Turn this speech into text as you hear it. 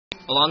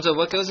Alonzo,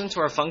 what goes into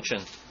our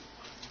function?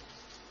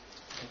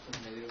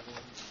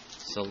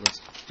 So let's,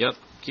 yep,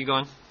 keep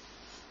going.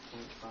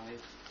 0.5,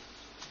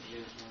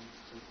 -1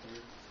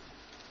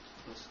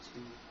 plus 2,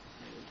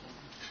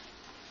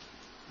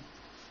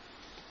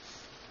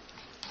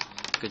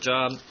 -1. Good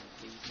job.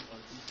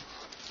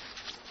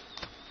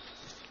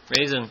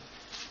 Raisin.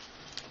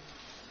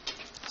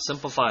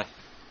 Simplify.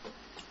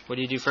 What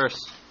do you do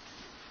first?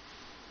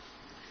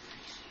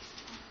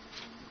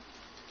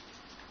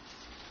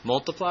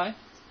 Multiply?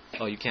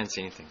 Oh, you can't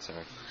see anything,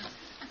 sorry.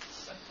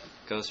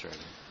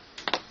 Ghostwriting.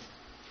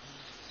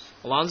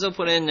 Alonzo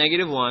put in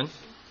 -1.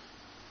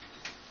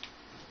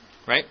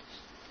 Right?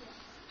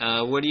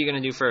 What are you going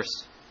to do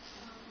first?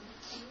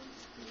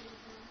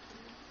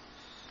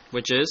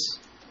 Which is?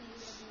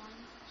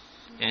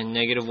 And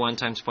 -1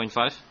 times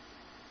 0.5?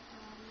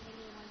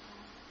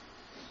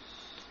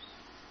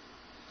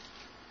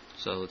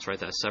 So let's write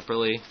that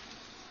separately.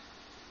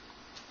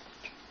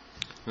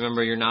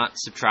 Remember, you're not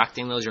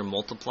subtracting those, you're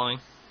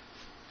multiplying.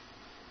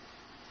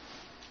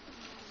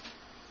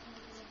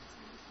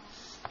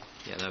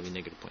 Yeah, that would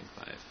be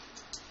 -0.5.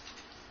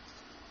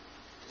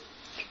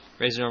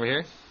 Raisin over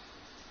here.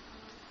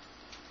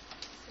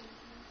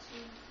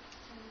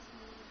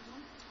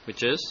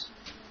 Which is?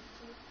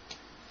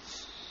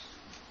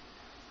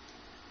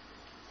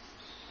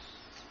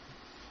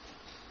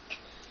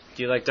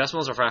 Do you like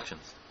decimals or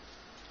fractions?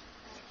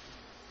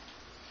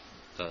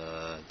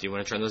 Do you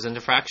want to turn those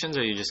into fractions,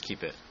 or you just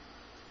keep it?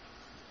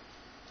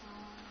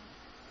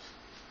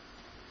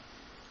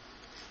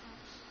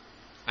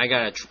 I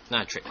got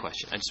not a trick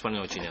question. I just want to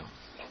know what you know.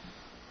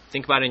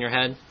 Think about it in your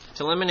head.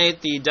 To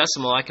eliminate the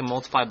decimal, I can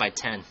multiply by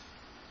 10.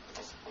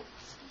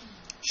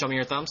 Show me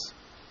your thumbs.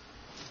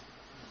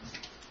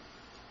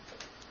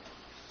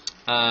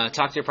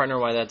 Talk to your partner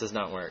why that does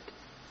not work.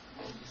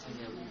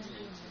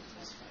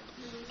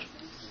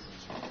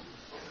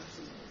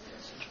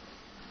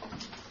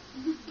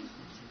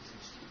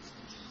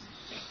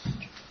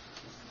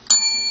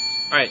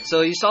 Alright,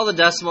 so you saw the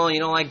decimal, you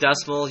don't like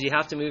decimals, you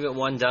have to move it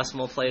one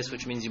decimal place,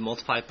 which means you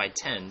multiply it by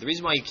 10. The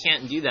reason why you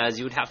can't do that is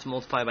you would have to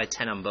multiply by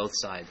 10 on both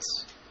sides.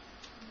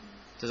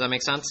 Does that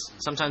make sense?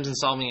 Sometimes in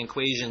solving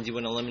equations, you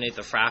would eliminate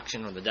the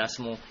fraction or the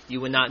decimal.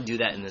 You would not do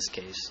that in this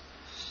case.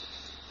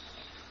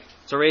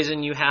 So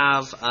Raisin, you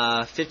have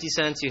 50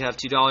 cents, you have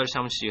 $2.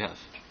 How much do you have?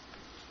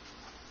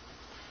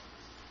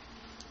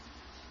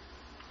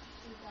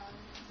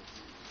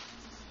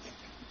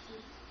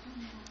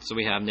 So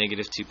we have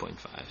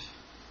 -2.5.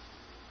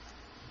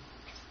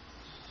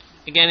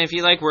 Again, if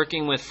you like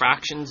working with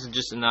fractions,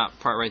 just in that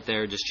part right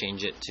there, just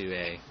change it to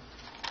a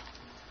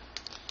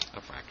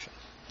fraction.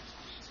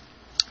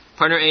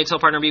 Partner A, tell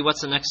partner B,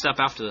 what's the next step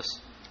after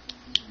this?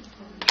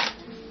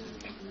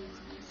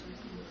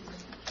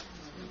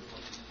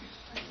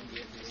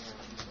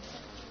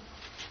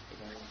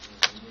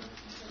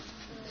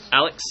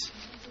 Alex?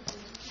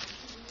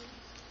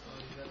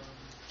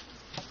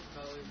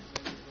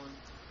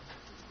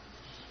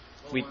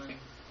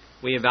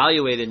 We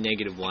evaluated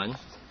 -1.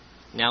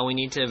 Now we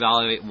need to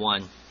evaluate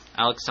 1.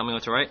 Alex, tell me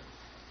what to write.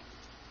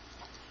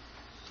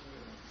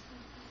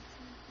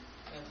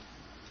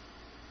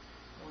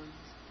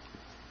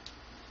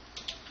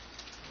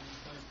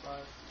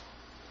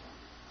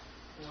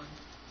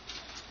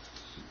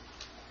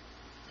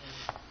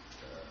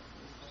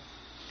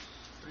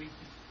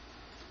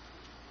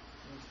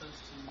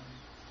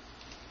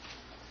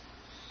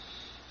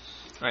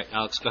 Alright,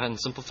 Alex, go ahead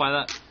and simplify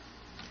that.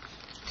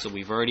 So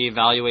we've already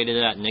evaluated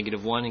it at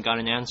 -1 and got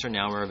an answer.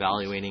 Now we're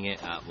evaluating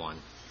it at 1.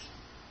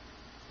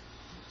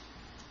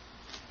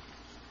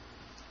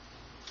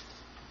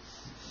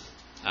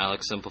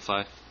 Alex,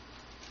 simplify.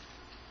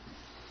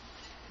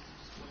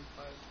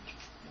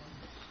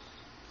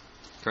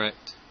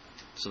 Correct.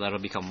 So that'll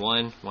become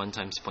 1. 1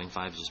 times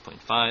 0.5 is just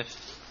 0.5.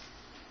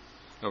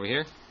 Over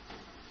here.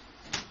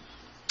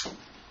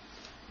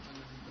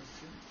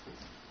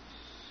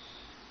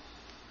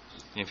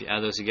 And if you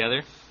add those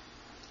together,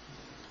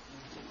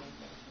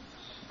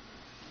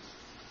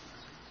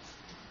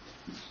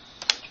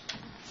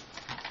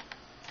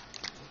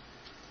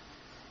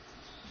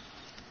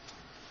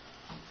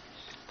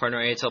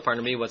 partner A, tell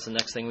partner B, what's the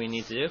next thing we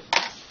need to do?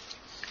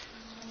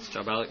 Good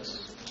job, Alex.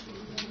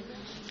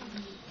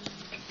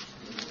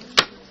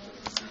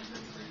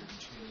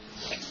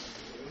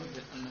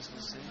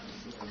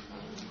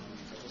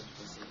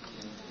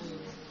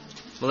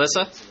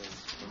 Melissa?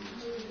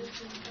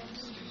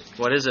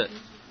 What is it?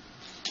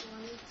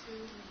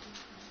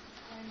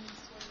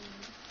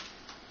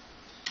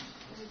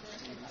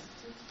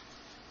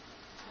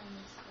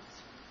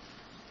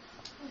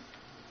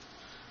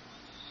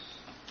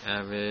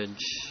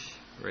 Average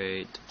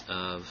rate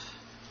of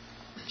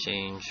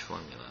change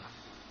formula.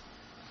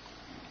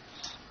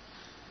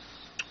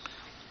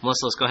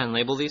 Melissa, let's go ahead and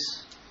label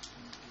these.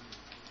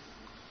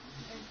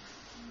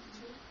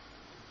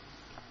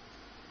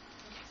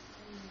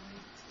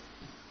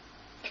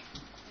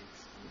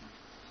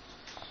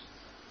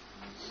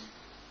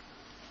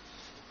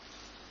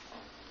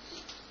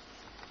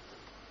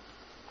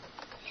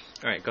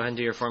 Alright, go ahead and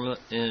do your formula.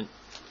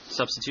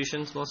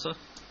 Substitutions, Melissa?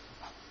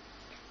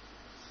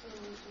 So it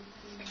would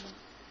be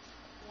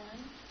 1.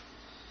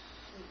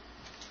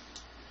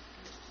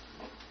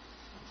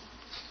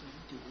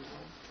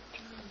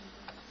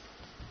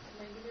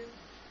 Negative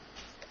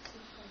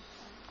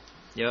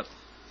 2.5. Yep.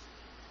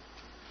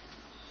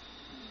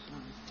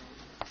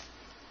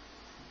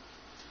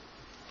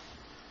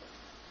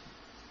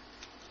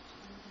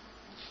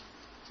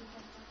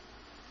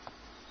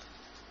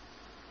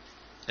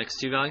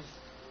 X2 value?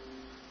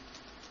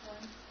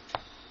 1.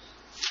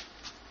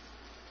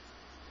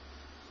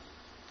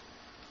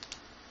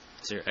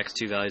 So your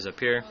X2 value is up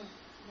here, Negative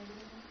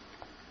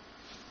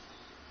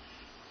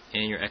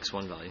and your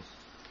X1 value.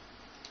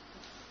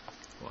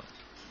 1.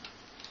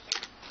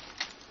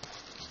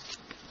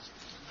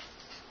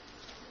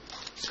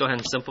 Let's go ahead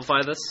and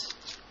simplify this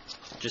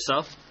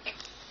yourself.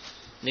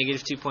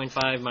 Negative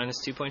 2.5 minus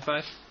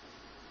 2.5.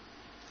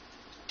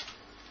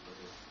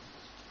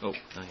 Oh,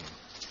 not here.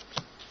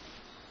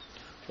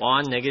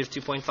 1, negative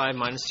 2.5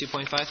 minus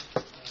 2.5. That's just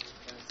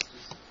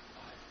 5.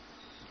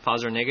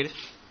 Positive or negative?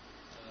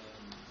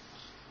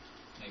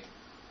 Negative.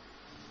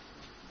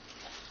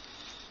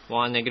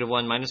 1, negative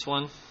 1 minus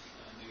 1. Negative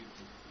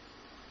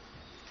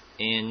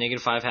 2. And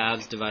negative 5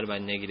 halves divided by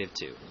negative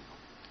 2.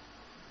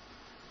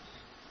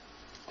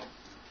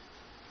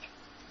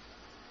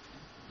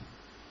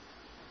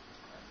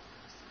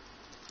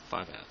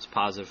 5 halves.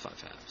 Positive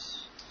 5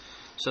 halves.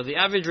 So the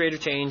average rate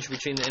of change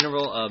between the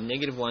interval of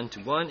negative 1 to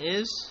 1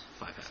 is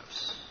 5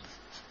 halves.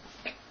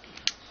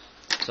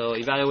 So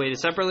evaluate it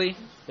separately,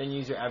 then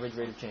use your average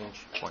rate of change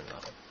formula.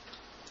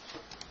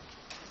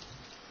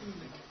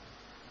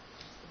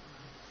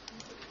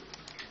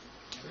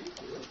 Very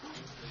good.